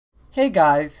Hey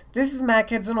guys, this is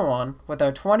MattKids101 with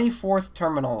our 24th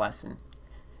terminal lesson.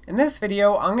 In this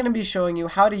video, I'm going to be showing you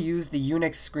how to use the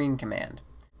UNIX screen command.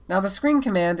 Now the screen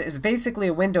command is basically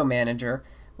a window manager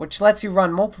which lets you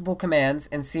run multiple commands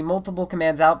and see multiple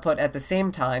commands output at the same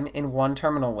time in one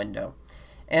terminal window.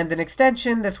 And an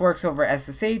extension, this works over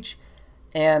SSH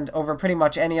and over pretty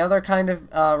much any other kind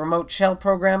of remote shell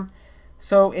program.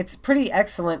 So it's pretty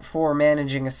excellent for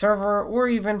managing a server or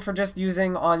even for just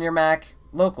using on your Mac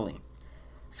locally.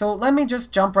 So let me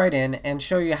just jump right in and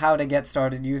show you how to get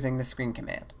started using the screen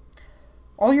command.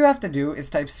 All you have to do is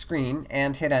type screen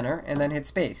and hit enter and then hit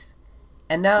space.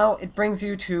 And now it brings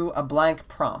you to a blank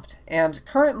prompt. And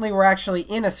currently we're actually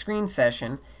in a screen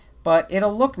session, but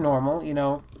it'll look normal.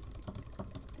 You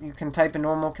can type a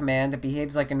normal command, it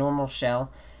behaves like a normal shell,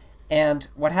 and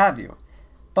what have you.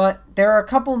 But there are a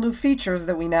couple new features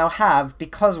that we now have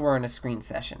because we're in a screen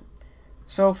session.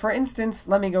 So for instance,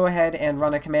 let me go ahead and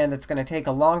run a command that's going to take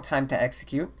a long time to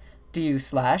execute. du/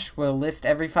 will list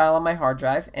every file on my hard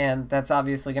drive, and that's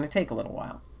obviously going to take a little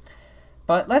while.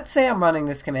 But let's say I'm running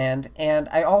this command, and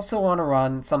I also want to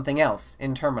run something else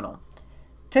in terminal.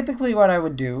 Typically what I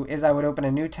would do is I would open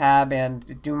a new tab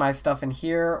and do my stuff in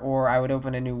here, or I would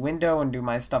open a new window and do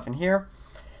my stuff in here.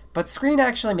 But screen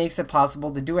actually makes it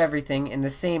possible to do everything in the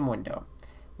same window,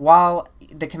 while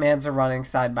the commands are running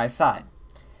side by side.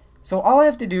 So all I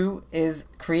have to do is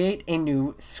create a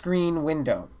new screen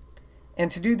window. And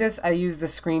to do this, I use the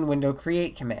screen window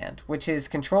create command, which is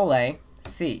Ctrl+a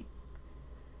C.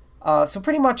 So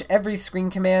pretty much every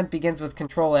screen command begins with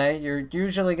Ctrl+a. You're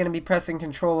usually going to be pressing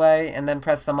Ctrl+a and then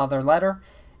press some other letter.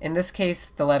 In this case,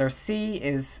 the letter C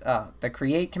is the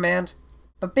create command.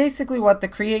 But basically what the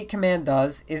create command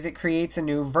does is it creates a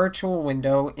new virtual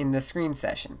window in the screen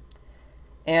session.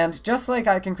 And just like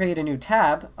I can create a new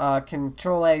tab,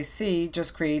 Ctrl+a C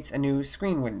just creates a new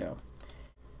screen window.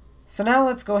 So now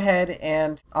let's go ahead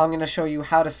and I'm going to show you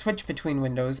how to switch between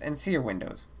windows and see your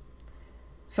windows.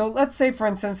 So let's say for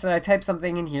instance that I type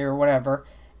something in here or whatever,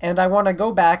 and I want to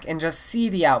go back and just see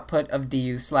the output of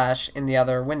du/ in the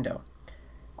other window.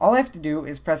 All I have to do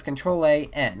is press Ctrl+a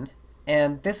N,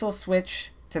 and this will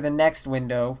switch to the next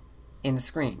window in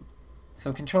screen.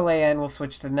 So Ctrl+a N will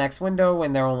switch to the next window.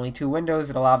 When there are only two windows,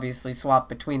 it'll obviously swap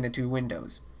between the two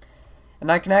windows.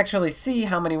 And I can actually see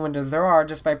how many windows there are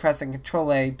just by pressing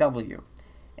Ctrl+a W.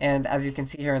 And as you can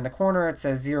see here in the corner, it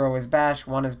says 0 is bash,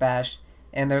 1 is bash,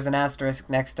 and there's an asterisk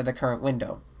next to the current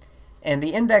window. And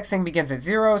the indexing begins at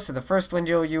 0, so the first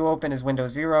window you open is window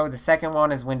 0, the second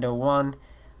one is window 1.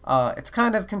 It's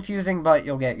kind of confusing, but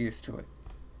you'll get used to it.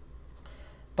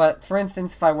 But for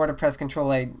instance, if I were to press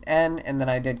Ctrl+a N and then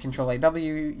I did Ctrl+a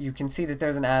W, you can see that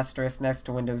there's an asterisk next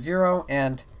to window 0,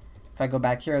 and if I go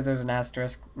back here, there's an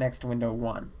asterisk next to window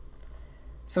 1.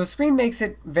 So screen makes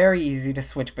it very easy to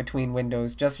switch between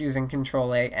windows just using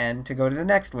Ctrl+a N to go to the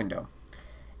next window.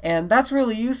 And that's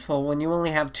really useful when you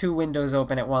only have two windows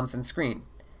open at once in screen.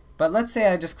 But let's say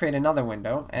I just create another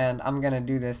window, and I'm going to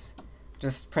do this,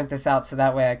 just print this out so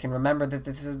that way I can remember that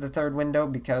this is the third window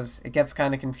because it gets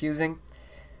kind of confusing.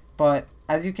 But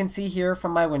as you can see here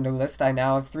from my window list, I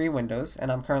now have 3 windows,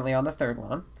 and I'm currently on the third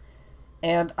one.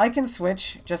 And I can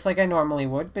switch, just like I normally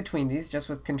would, between these just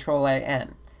with Ctrl+a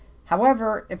N.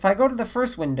 However, if I go to the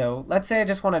first window, let's say I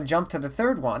just want to jump to the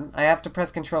third one, I have to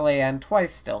press Ctrl+a N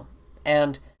twice still.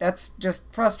 And that's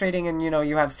just frustrating, and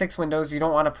you have 6 windows, you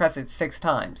don't want to press it 6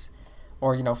 times.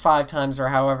 Or 5 times, or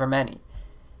however many.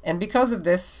 And because of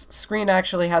this, screen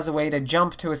actually has a way to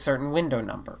jump to a certain window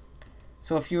number.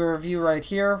 So if you review right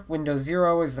here, window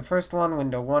 0 is the first one,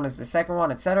 window 1 is the second one,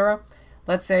 etc.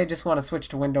 Let's say I just want to switch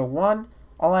to window 1.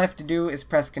 All I have to do is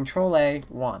press Ctrl+a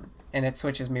 1, and it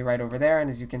switches me right over there, and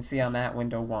as you can see, I'm at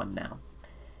window 1 now.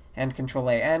 And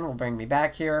Ctrl+a N will bring me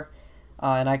back here,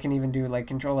 and I can even do like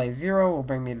Ctrl+a 0 will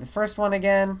bring me to the first one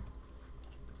again.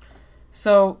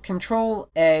 So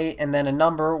Ctrl+a and then a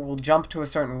number will jump to a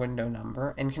certain window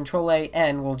number, and Ctrl+a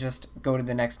N will just go to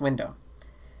the next window.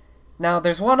 Now,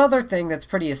 there's one other thing that's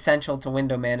pretty essential to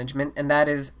window management, and that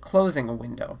is closing a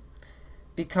window.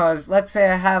 Because let's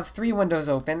say I have 3 windows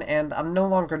open, and I'm no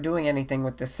longer doing anything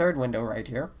with this third window right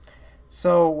here.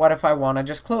 So what if I want to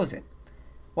just close it?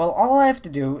 Well, all I have to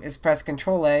do is press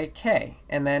Ctrl+a K,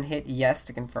 and then hit yes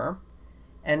to confirm.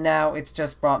 And now it's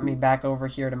just brought me back over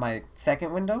here to my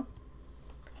second window.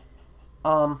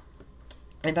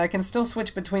 And I can still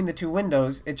switch between the 2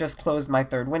 windows, it just closed my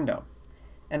third window.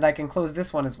 And I can close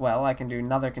this one as well. I can do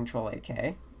another Ctrl+a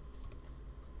K.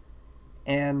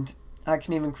 And I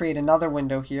can even create another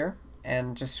window here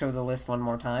and just show the list one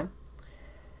more time.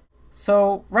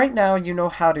 So right now you know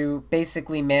how to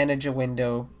basically manage a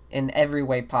window in every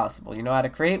way possible. You know how to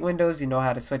create windows, you know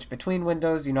how to switch between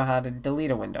windows, you know how to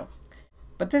delete a window.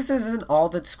 But this isn't all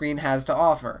that Screen has to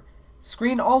offer.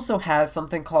 Screen also has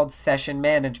something called session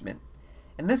management.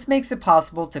 And this makes it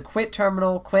possible to quit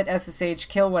terminal, quit SSH,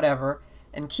 kill whatever,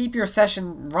 and keep your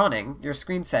session running, your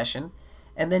Screen session,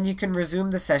 and then you can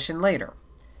resume the session later.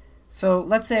 So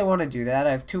let's say I want to do that.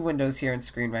 I have 2 windows here in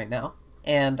Screen right now,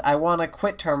 and I want to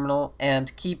quit terminal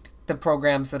and keep the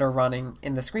programs that are running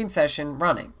in the Screen session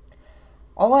running.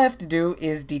 All I have to do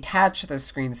is detach the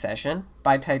Screen session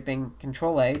by typing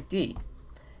Ctrl+a D.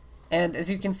 And as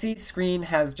you can see, Screen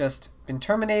has just been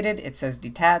terminated. It says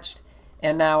detached,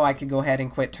 and now I could go ahead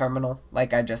and quit terminal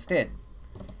like I just did.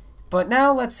 But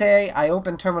now let's say I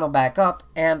open terminal back up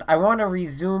and I want to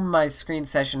resume my Screen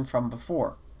session from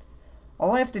before.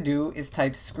 All I have to do is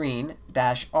type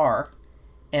screen-r,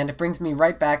 and it brings me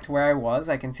right back to where I was.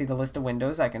 I can see the list of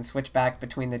windows. I can switch back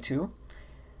between the two.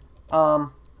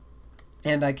 And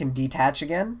I can detach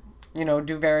again, you know,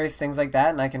 do various things like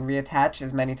that, and I can reattach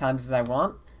as many times as I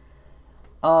want.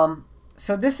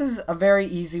 So this is a very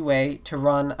easy way to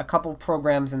run a couple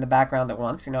programs in the background at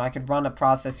once. You know, I could run a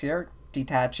process here,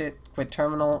 detach it, quit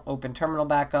terminal, open terminal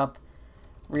back up,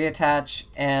 reattach,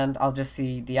 and I'll just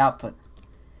see the output.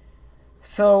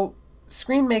 So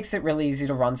Screen makes it really easy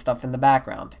to run stuff in the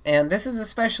background, and this is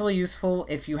especially useful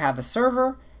if you have a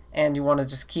server and you want to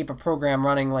just keep a program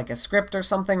running, like a script or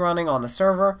something running on the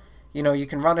server. You know, you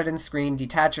can run it in Screen,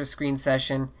 detach your Screen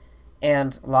session,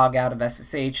 and log out of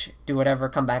SSH, do whatever,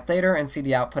 come back later, and see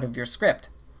the output of your script.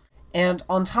 And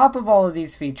on top of all of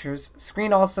these features,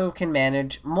 Screen also can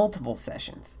manage multiple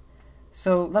sessions.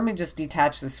 So let me just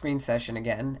detach the Screen session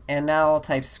again, and now I'll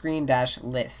type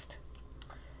screen-list.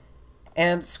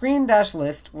 And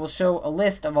screen-list will show a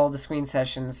list of all the Screen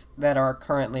sessions that are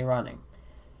currently running.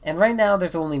 And right now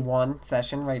there's only one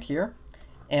session right here,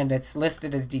 and it's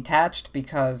listed as detached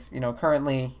because, you know,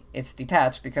 currently it's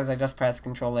detached because I just pressed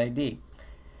Ctrl+a D.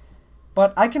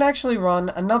 But I can actually run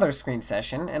another Screen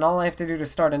session, and all I have to do to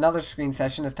start another Screen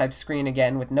session is type screen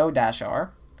again with no -r,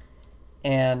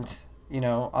 and, you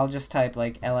know, I'll just type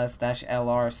like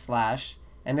ls-lr/,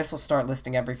 and this will start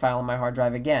listing every file on my hard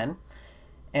drive again.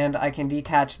 And I can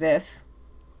detach this,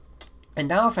 and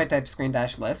now if I type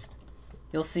screen-list,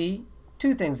 you'll see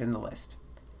 2 things in the list.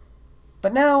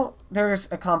 But now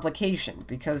there's a complication,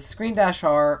 because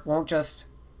screen-r won't just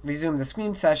resume the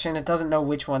Screen session, it doesn't know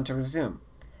which one to resume.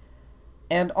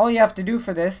 And all you have to do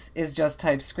for this is just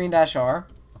type screen-r,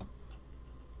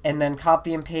 and then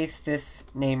copy and paste this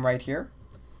name right here,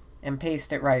 and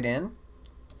paste it right in,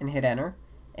 and hit enter,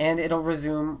 and it'll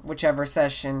resume whichever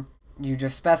session you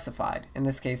just specified. In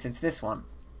this case, it's this one.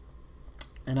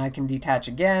 And I can detach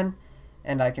again,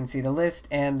 and I can see the list,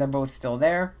 and they're both still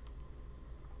there.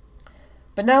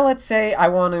 But now let's say I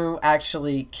want to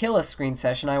actually kill a Screen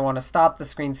session. I want to stop the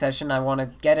Screen session. I want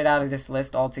to get it out of this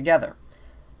list altogether.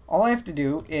 All I have to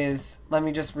do is, let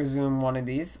me just resume one of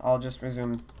these. I'll just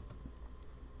resume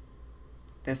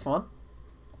this one.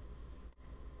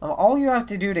 All you have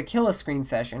to do to kill a Screen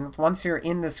session, once you're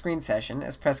in the Screen session,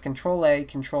 is press Ctrl+a,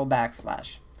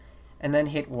 Ctrl/, and then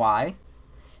hit Y.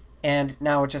 And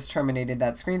now it just terminated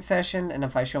that Screen session, and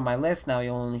if I show my list, now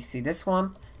you'll only see this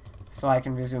one. So I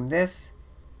can resume this,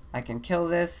 I can kill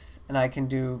this, and I can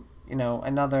do, you know,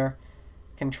 another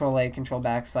Ctrl+a,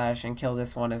 Ctrl/, and kill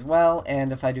this one as well.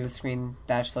 And if I do a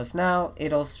screen-list now,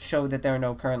 it'll show that there are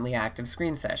no currently active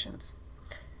Screen sessions.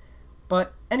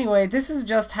 But anyway, this is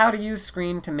just how to use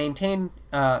Screen to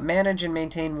manage and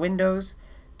maintain Windows,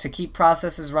 to keep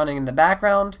processes running in the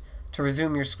background, to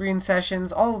resume your Screen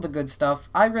sessions, all of the good stuff.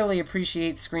 I really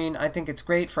appreciate Screen. I think it's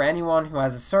great for anyone who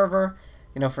has a server.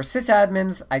 You know, for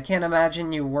sysadmins, I can't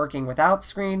imagine you working without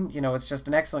Screen. You know, it's just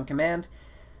an excellent command.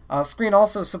 Screen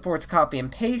also supports copy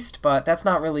and paste, but that's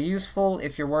not really useful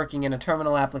if you're working in a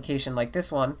terminal application like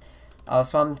this one.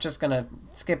 So I'm just going to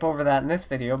skip over that in this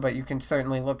video, but you can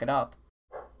certainly look it up.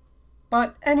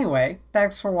 But anyway,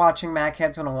 thanks for watching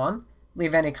MacHeads 101.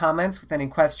 Leave any comments with any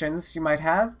questions you might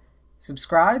have.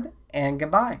 Subscribe, and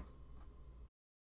goodbye.